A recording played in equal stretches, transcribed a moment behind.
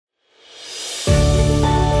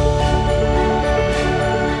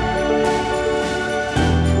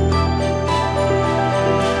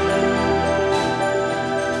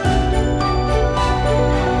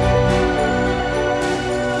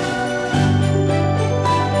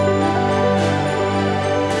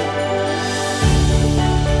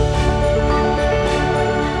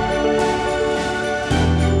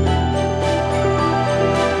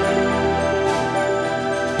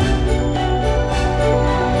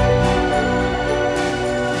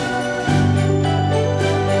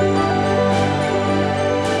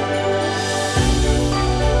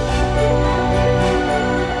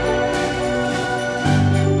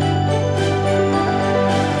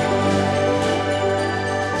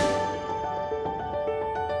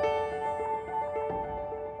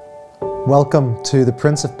Welcome to the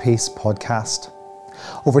Prince of Peace podcast.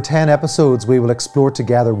 Over 10 episodes, we will explore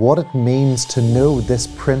together what it means to know this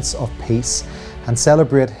Prince of Peace and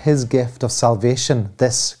celebrate his gift of salvation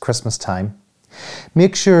this Christmas time.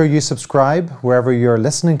 Make sure you subscribe wherever you're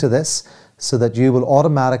listening to this so that you will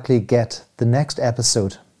automatically get the next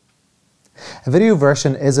episode. A video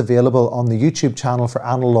version is available on the YouTube channel for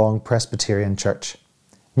Annalong Presbyterian Church.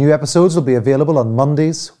 New episodes will be available on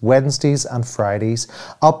Mondays, Wednesdays and Fridays,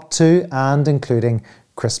 up to and including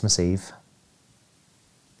Christmas Eve.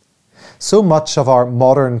 So much of our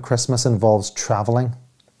modern Christmas involves travelling.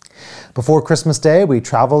 Before Christmas Day, we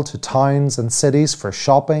travel to towns and cities for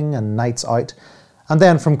shopping and nights out. And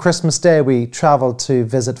then from Christmas Day, we travel to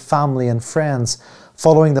visit family and friends,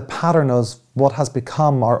 following the pattern of what has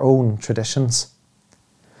become our own traditions.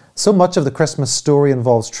 So much of the Christmas story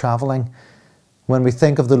involves travelling. When we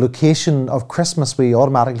think of the location of Christmas, we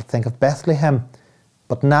automatically think of Bethlehem,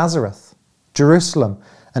 but Nazareth, Jerusalem,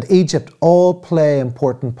 and Egypt all play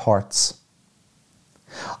important parts.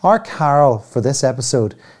 Our carol for this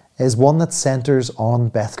episode is one that centres on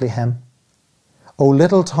Bethlehem. O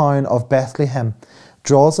little town of Bethlehem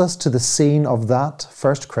draws us to the scene of that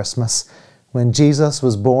first Christmas when Jesus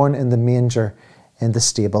was born in the manger in the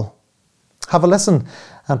stable. Have a listen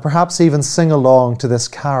and perhaps even sing along to this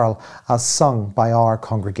carol as sung by our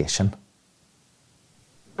congregation.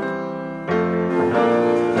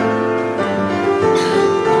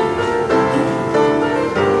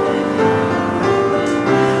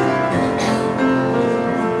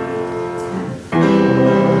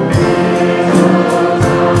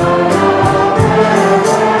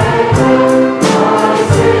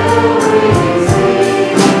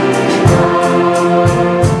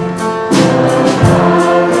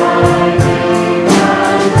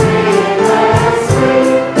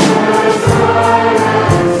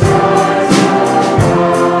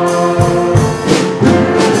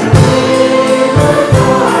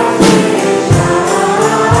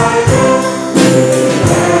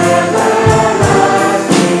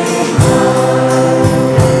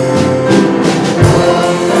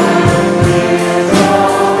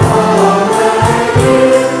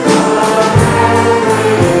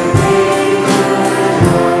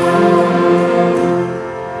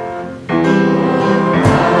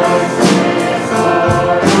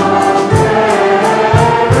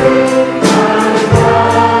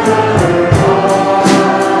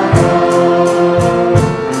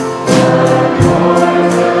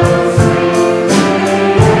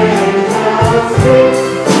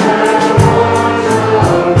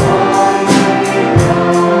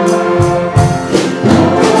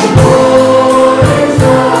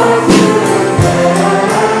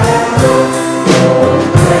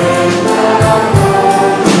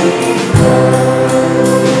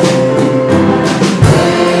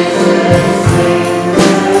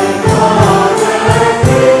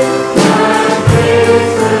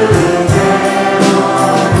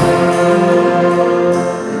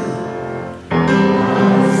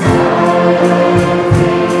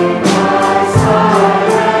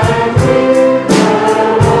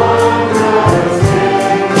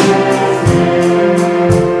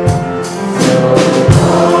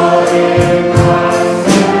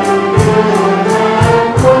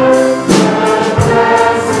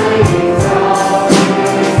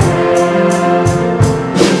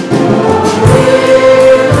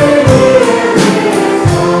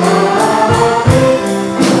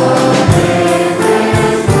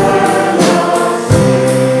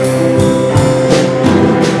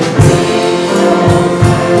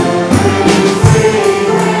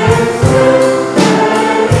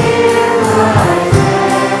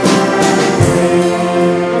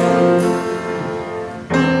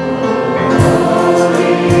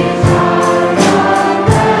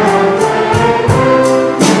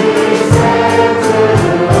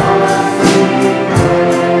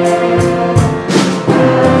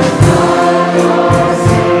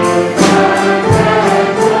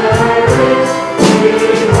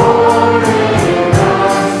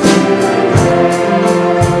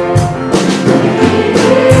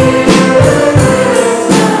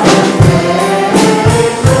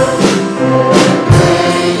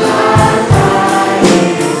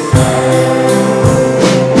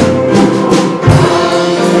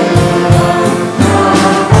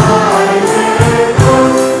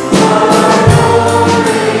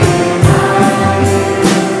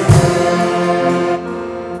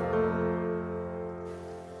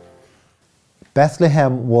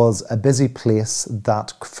 Bethlehem was a busy place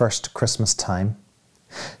that first Christmas time.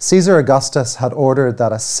 Caesar Augustus had ordered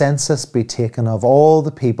that a census be taken of all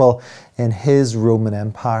the people in his Roman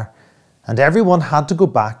Empire, and everyone had to go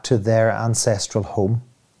back to their ancestral home.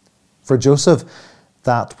 For Joseph,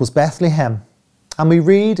 that was Bethlehem. And we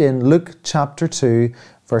read in Luke chapter 2,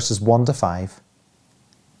 verses 1 to 5.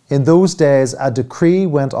 In those days a decree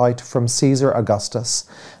went out from Caesar Augustus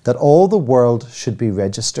that all the world should be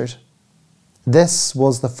registered. This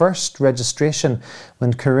was the first registration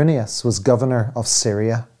when Quirinius was governor of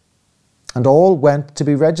Syria. And all went to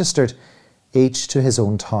be registered, each to his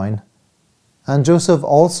own town. And Joseph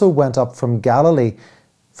also went up from Galilee,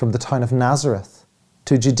 from the town of Nazareth,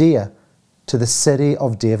 to Judea, to the city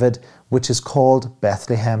of David, which is called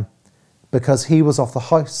Bethlehem, because he was of the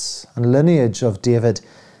house and lineage of David,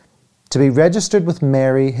 to be registered with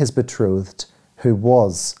Mary his betrothed, who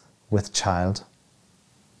was with child.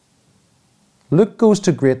 Luke goes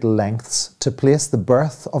to great lengths to place the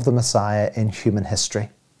birth of the Messiah in human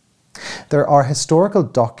history. There are historical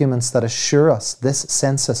documents that assure us this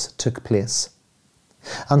census took place.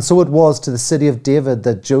 And so it was to the city of David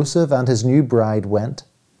that Joseph and his new bride went.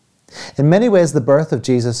 In many ways, the birth of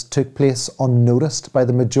Jesus took place unnoticed by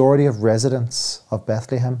the majority of residents of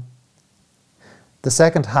Bethlehem. The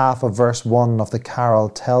second half of verse 1 of the carol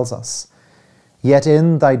tells us, "Yet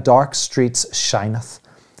in thy dark streets shineth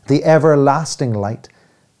the everlasting light.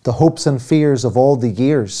 The hopes and fears of all the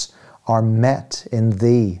years are met in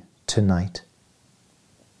thee tonight."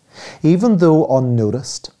 Even though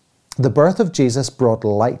unnoticed, the birth of Jesus brought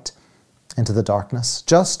light into the darkness,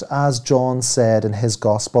 just as John said in his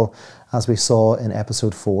Gospel, as we saw in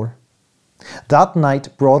episode 4. That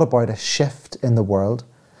night brought about a shift in the world,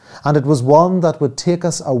 and it was one that would take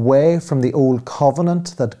us away from the old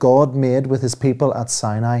covenant that God made with his people at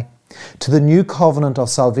Sinai, to the new covenant of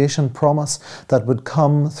salvation promise that would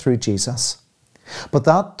come through Jesus. But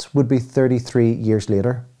that would be 33 years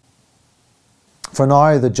later. For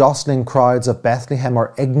now, the jostling crowds of Bethlehem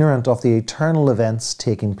are ignorant of the eternal events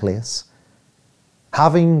taking place.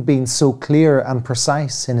 Having been so clear and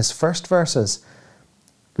precise in his first verses,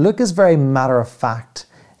 Luke is very matter-of-fact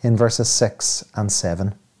in verses 6 and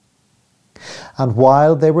 7. "And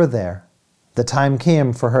while they were there, the time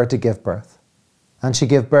came for her to give birth. And she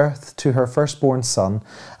gave birth to her firstborn son,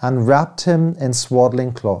 and wrapped him in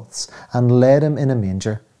swaddling cloths, and laid him in a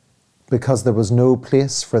manger, because there was no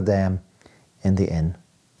place for them in the inn."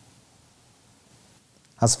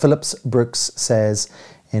 As Phillips Brooks says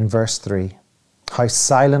in verse 3, how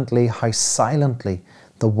silently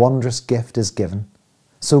the wondrous gift is given.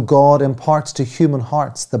 So God imparts to human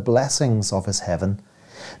hearts the blessings of his heaven.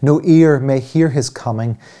 No ear may hear his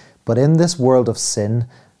coming, but in this world of sin,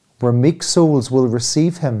 where meek souls will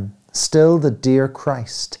receive him, still the dear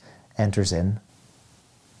Christ enters in.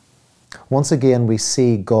 Once again, we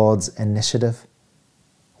see God's initiative.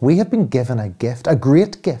 We have been given a gift, a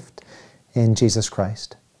great gift in Jesus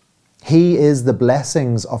Christ. He is the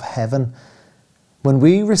blessings of heaven. When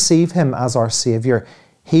we receive him as our Saviour,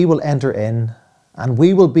 he will enter in, and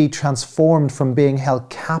we will be transformed from being held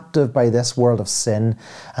captive by this world of sin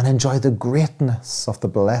and enjoy the greatness of the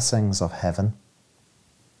blessings of heaven.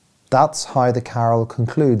 That's how the carol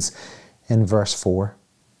concludes in verse 4.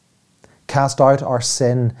 "Cast out our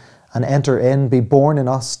sin and enter in, be born in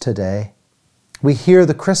us today. We hear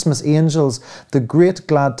the Christmas angels the great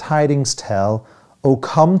glad tidings tell. O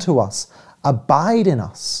come to us, abide in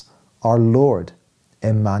us, our Lord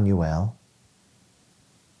Emmanuel."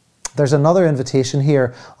 There's another invitation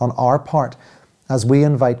here on our part as we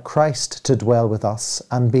invite Christ to dwell with us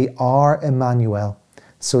and be our Emmanuel,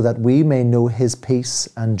 so that we may know his peace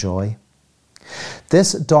and joy.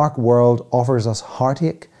 This dark world offers us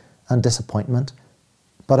heartache and disappointment,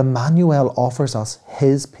 but Emmanuel offers us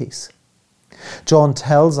his peace. John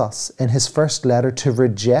tells us in his first letter to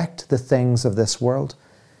reject the things of this world.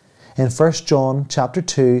 In 1 John chapter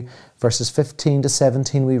 2, verses 15 to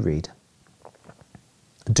 17 we read,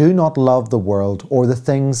 "Do not love the world or the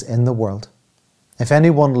things in the world. If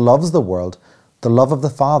anyone loves the world, the love of the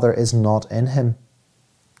Father is not in him.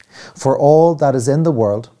 For all that is in the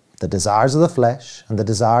world, the desires of the flesh and the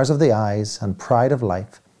desires of the eyes and pride of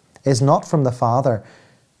life, is not from the Father,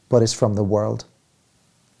 but is from the world.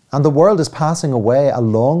 And the world is passing away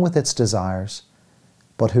along with its desires,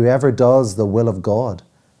 but whoever does the will of God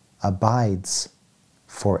abides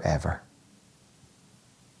forever."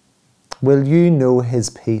 Will you know his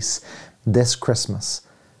peace this Christmas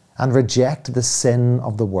and reject the sin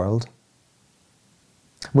of the world?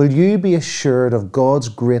 Will you be assured of God's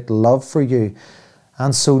great love for you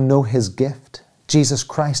and so know his gift, Jesus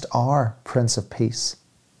Christ, our Prince of Peace?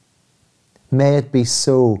 May it be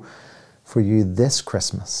so for you this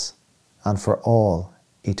Christmas and for all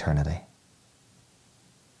eternity.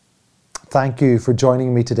 Thank you for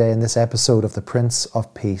joining me today in this episode of the Prince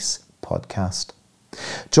of Peace podcast. podcast.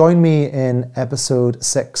 Join me in episode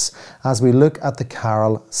 6 as we look at the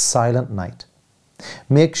carol Silent Night.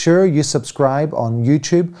 Make sure you subscribe on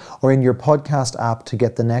YouTube or in your podcast app to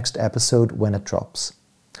get the next episode when it drops.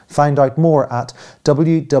 Find out more at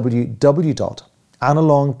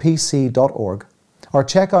www.analongpc.org or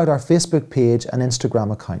check out our Facebook page and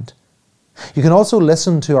Instagram account. You can also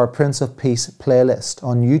listen to our Prince of Peace playlist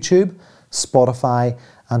on YouTube, Spotify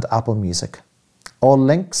and Apple Music. All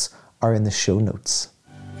links are in the show notes.